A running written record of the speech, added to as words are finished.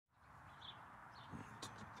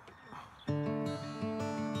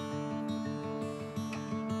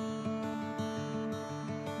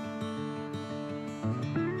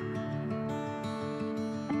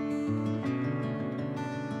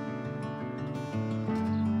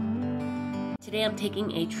Today I'm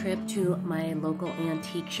taking a trip to my local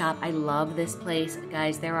antique shop. I love this place.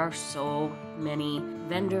 Guys, there are so many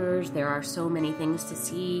vendors. There are so many things to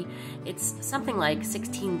see. It's something like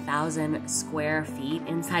 16,000 square feet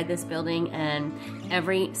inside this building, and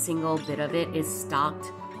every single bit of it is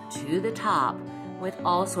stocked to the top with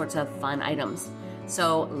all sorts of fun items.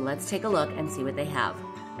 So let's take a look and see what they have.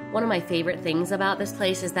 One of my favorite things about this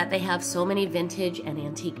place is that they have so many vintage and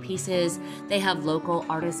antique pieces. They have local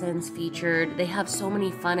artisans featured. They have so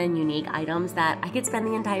many fun and unique items that I could spend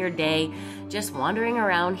the entire day just wandering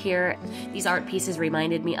around here. These art pieces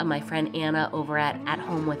reminded me of my friend Anna over at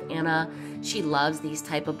Home with Anna. She loves these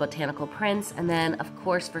type of botanical prints. And then of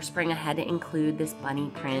course for spring I had to include this bunny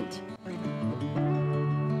print.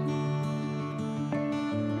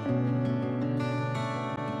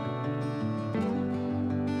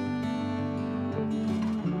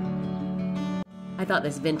 I thought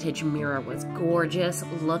this vintage mirror was gorgeous.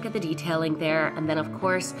 Look at the detailing there. And then of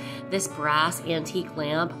course, this brass antique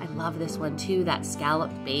lamp. I love this one too. That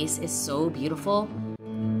scalloped base is so beautiful.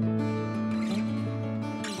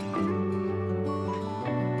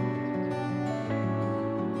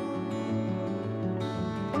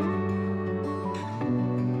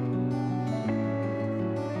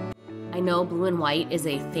 I know blue and white is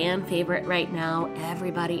a fan favorite right now.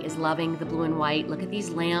 Everybody is loving the blue and white. Look at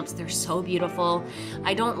these lamps, they're so beautiful.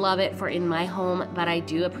 I don't love it for in my home, but I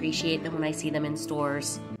do appreciate them when I see them in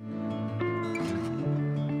stores.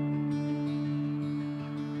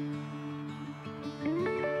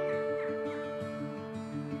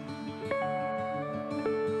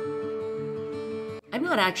 I'm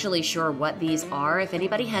not actually sure what these are. If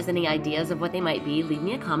anybody has any ideas of what they might be, leave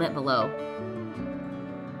me a comment below.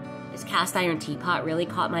 This cast iron teapot really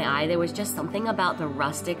caught my eye. There was just something about the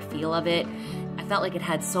rustic feel of it. I felt like it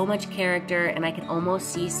had so much character, and I could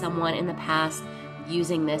almost see someone in the past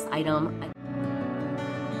using this item.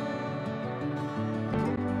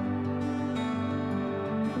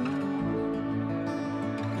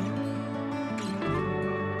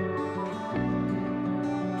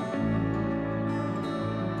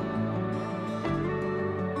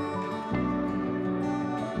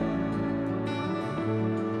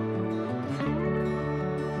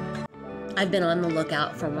 I've been on the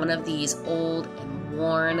lookout for one of these old and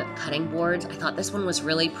worn cutting boards. I thought this one was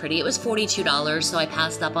really pretty. It was $42, so I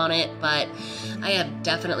passed up on it, but I have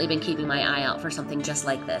definitely been keeping my eye out for something just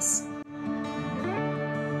like this.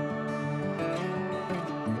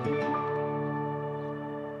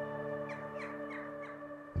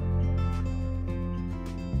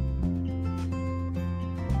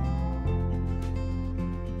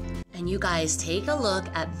 And you guys, take a look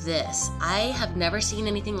at this. I have never seen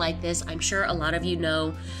anything like this. I'm sure a lot of you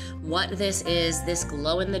know what this is. This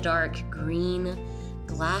glow-in-the-dark green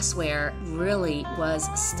glassware really was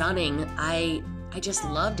stunning. I just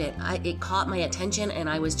loved it. It caught my attention, and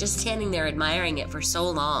I was just standing there admiring it for so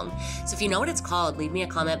long. So if you know what it's called, leave me a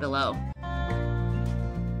comment below.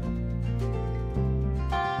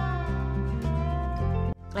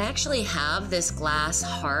 I actually have this glass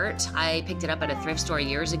heart. I picked it up at a thrift store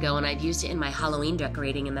years ago, and I've used it in my Halloween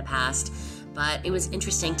decorating in the past, but it was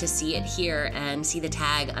interesting to see it here and see the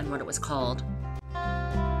tag on what it was called.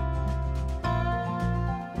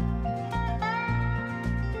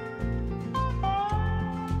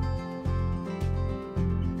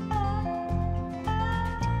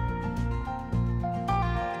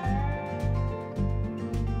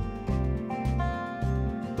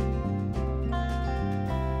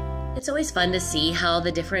 It's always fun to see how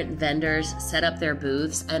the different vendors set up their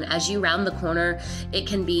booths, and as you round the corner, it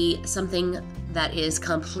can be something that is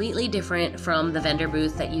completely different from the vendor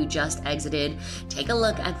booth that you just exited. Take a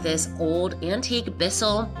look at this old antique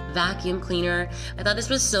Bissell vacuum cleaner. I thought this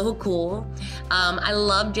was so cool. I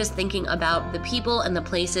love just thinking about the people and the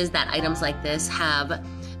places that items like this have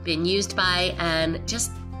been used by, and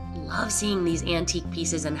just love seeing these antique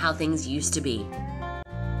pieces and how things used to be.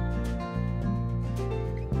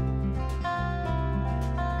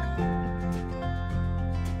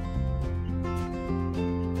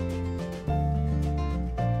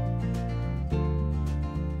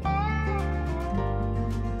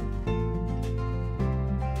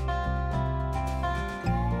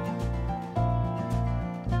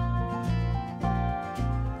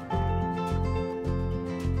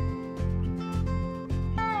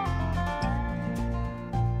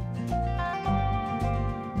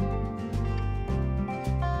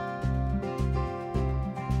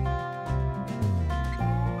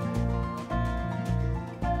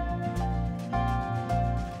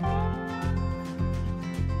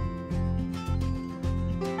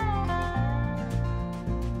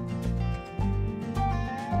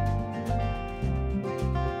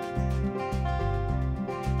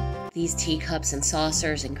 These teacups and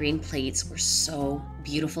saucers and green plates were so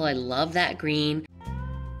beautiful. I love that green.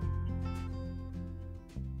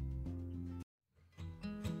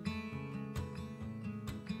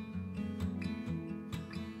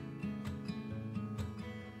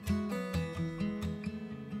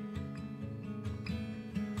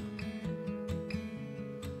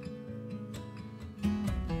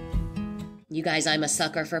 You guys, I'm a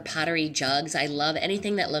sucker for pottery jugs. I love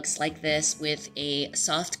anything that looks like this with a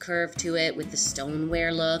soft curve to it with the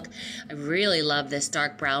stoneware look. I really love this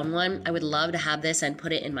dark brown one. I would love to have this and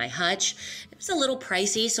put it in my hutch. It was a little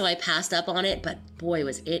pricey, so I passed up on it, but boy,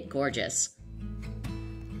 was it gorgeous.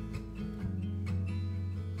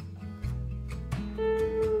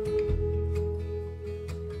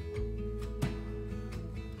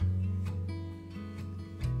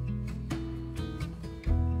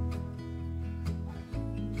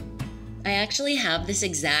 I actually have this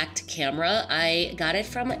exact camera. I got it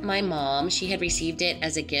from my mom. She had received it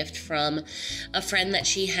as a gift from a friend that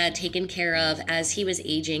she had taken care of as he was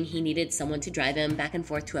aging. He needed someone to drive him back and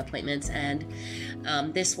forth to appointments, and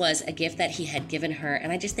this was a gift that he had given her,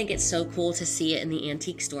 and I just think it's so cool to see it in the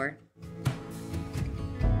antique store.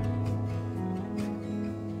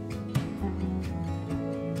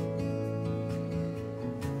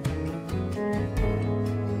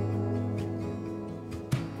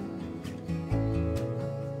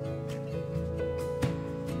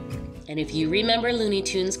 And if you remember Looney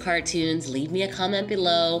Tunes cartoons, leave me a comment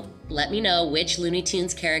below. Let me know which Looney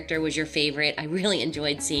Tunes character was your favorite. I really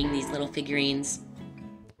enjoyed seeing these little figurines.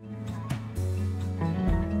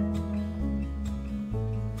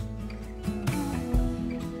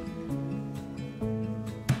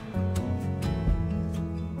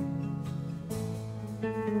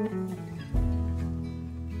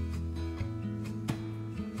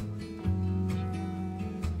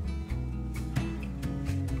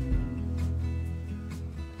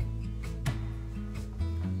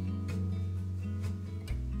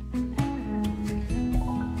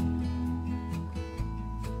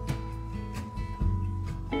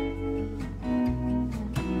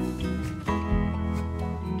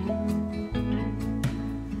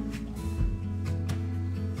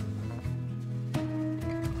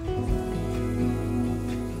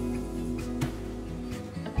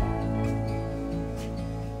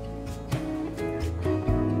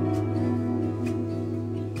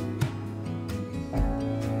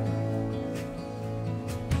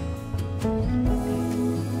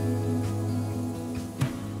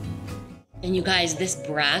 And you guys, this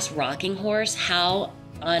brass rocking horse, how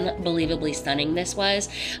unbelievably stunning this was.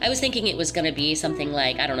 I was thinking it was gonna be something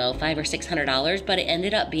like, I don't know, $500 or $600, but it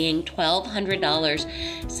ended up being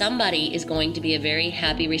 $1,200. Somebody is going to be a very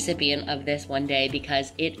happy recipient of this one day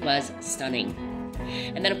because it was stunning.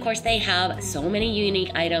 And then of course they have so many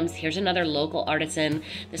unique items. Here's another local artisan.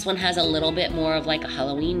 This one has a little bit more of like a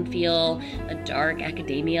Halloween feel, a dark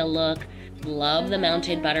academia look. Love the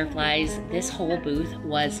mounted butterflies. This whole booth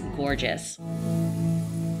was gorgeous.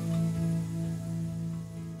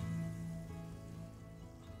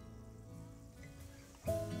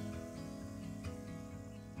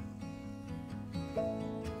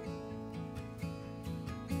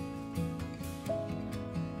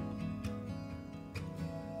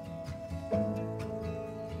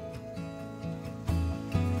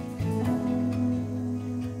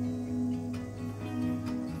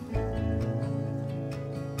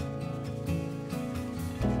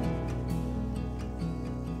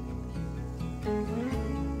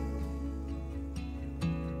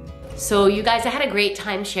 So you guys, I had a great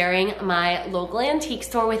time sharing my local antique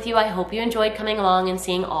store with you. I hope you enjoyed coming along and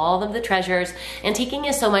seeing all of the treasures. Antiquing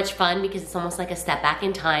is so much fun because it's almost like a step back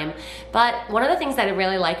in time. But one of the things that I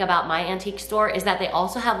really like about my antique store is that they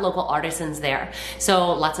also have local artisans there.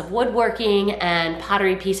 So lots of woodworking and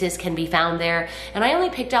pottery pieces can be found there. And I only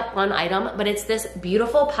picked up one item, but it's this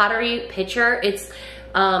beautiful pottery pitcher. It's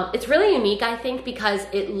really unique, I think, because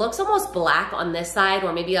it looks almost black on this side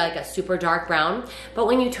or maybe like a super dark brown, but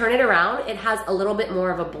when you turn it around, it has a little bit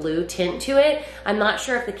more of a blue tint to it. I'm not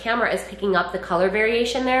sure if the camera is picking up the color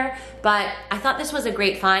variation there, but I thought this was a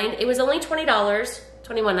great find. It was only $20.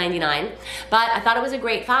 $21.99, but I thought it was a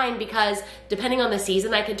great find because depending on the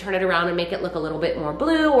season, I can turn it around and make it look a little bit more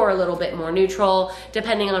blue or a little bit more neutral,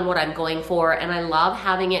 depending on what I'm going for. And I love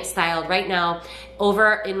having it styled right now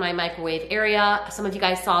over in my microwave area. Some of you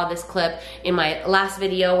guys saw this clip in my last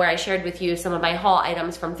video where I shared with you some of my haul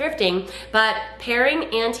items from thrifting, but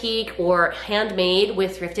pairing antique or handmade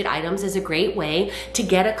with thrifted items is a great way to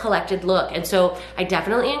get a collected look. And so I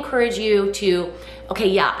definitely encourage you to, okay,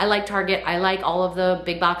 yeah, I like Target, I like all of the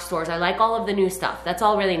big box stores, I like all of the new stuff. That's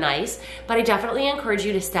all really nice, but I definitely encourage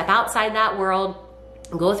you to step outside that world,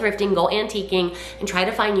 go thrifting, go antiquing, and try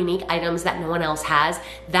to find unique items that no one else has.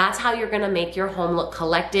 That's how you're gonna make your home look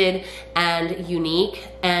collected and unique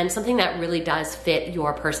and something that really does fit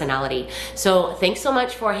your personality. So thanks so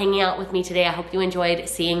much for hanging out with me today. I hope you enjoyed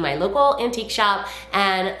seeing my local antique shop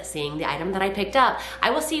and seeing the item that I picked up. I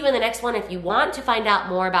will see you in the next one. If you want to find out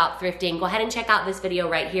more about thrifting, go ahead and check out this video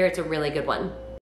right here. It's a really good one.